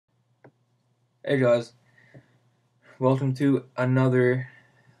Hey guys, welcome to another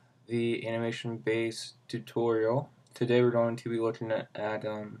the animation based tutorial. Today we're going to be looking at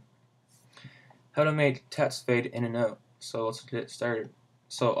how to make text fade in and out. So let's get started.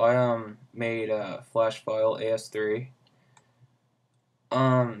 So I made a flash file AS3.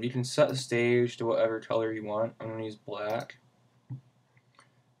 You can set the stage to whatever color you want. I'm gonna use black.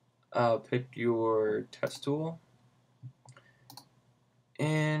 Pick your text tool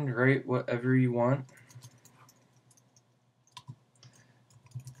and write whatever you want.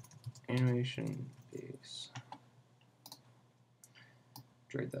 Animation base.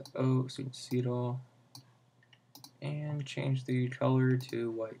 Drag that out so you can see it all. And change the color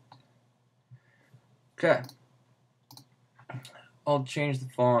to white. Okay. I'll change the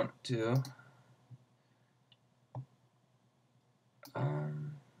font to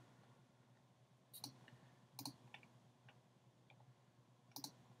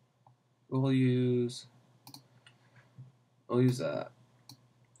we'll use that.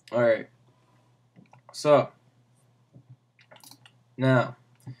 Alright. So now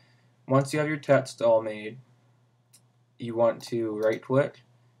once you have your text all made, you want to right click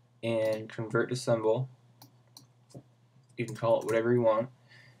and convert to symbol. You can call it whatever you want,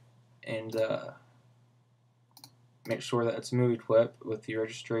 and make sure that it's a movie clip with the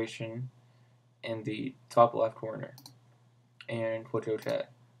registration in the top left corner, and click OK.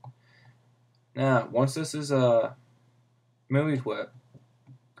 Now, once this is a movie clip,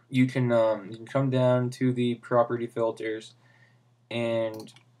 you can come down to the property filters,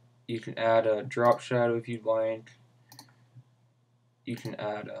 and you can add a drop shadow if you'd like. You can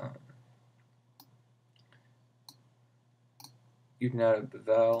add a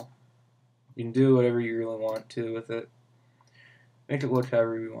bevel. You can do whatever you really want to with it. Make it look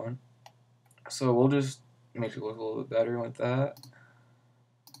however you want. So we'll just make it look a little bit better with that.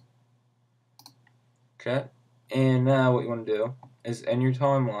 Okay. And now what you want to do is in your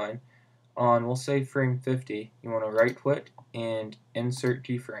timeline, on we'll say frame 50, you want to right click and insert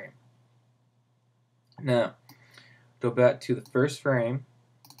keyframe. Now, go back to the first frame.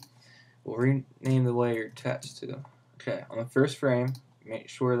 We'll rename the layer text to. Okay, on the first frame, make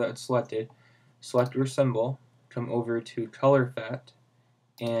sure that it's selected. Select your symbol, come over to color effect,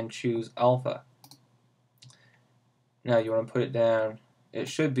 and choose alpha. Now you want to put it down. It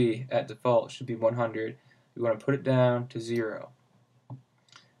should be at default, it should be 100. You want to put it down to 0.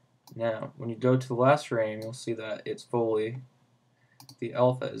 Now, when you go to the last frame, you'll see that it's fully, the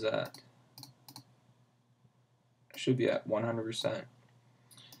alpha is at, it should be at 100%.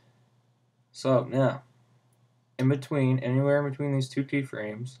 So now, anywhere in between these two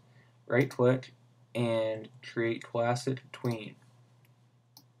keyframes, right click and create classic tween.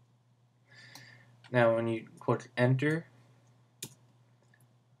 Now when you click enter,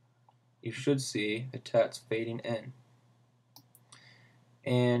 you should see the text fading in.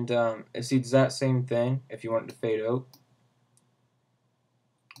 And it's the exact same thing if you want it to fade out.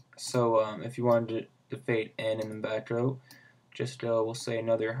 So if you wanted it to fade in and then back out, just we'll say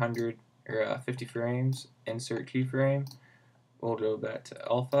another 100 or 50 frames, insert keyframe. We'll go back to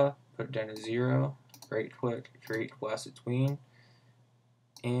alpha, put it down to 0, right click, create classic tween,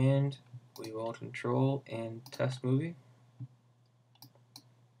 and we will control and test movie.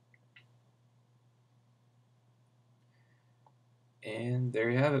 And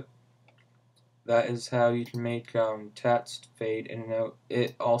there you have it. That is how you can make text fade in and out.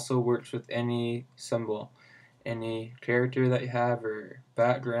 It also works with any symbol, any character that you have, or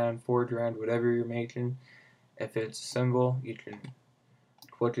background, foreground, whatever you're making. If it's a symbol, you can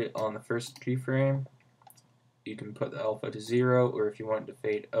click it on the first keyframe. You can put the alpha to 0, or if you want it to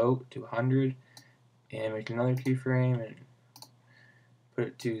fade out to 100, and make another keyframe and put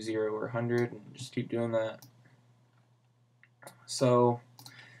it to 0 or 100, and just keep doing that. So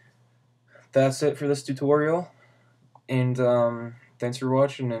that's it for this tutorial, and thanks for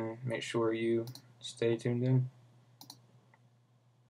watching, and make sure you stay tuned in.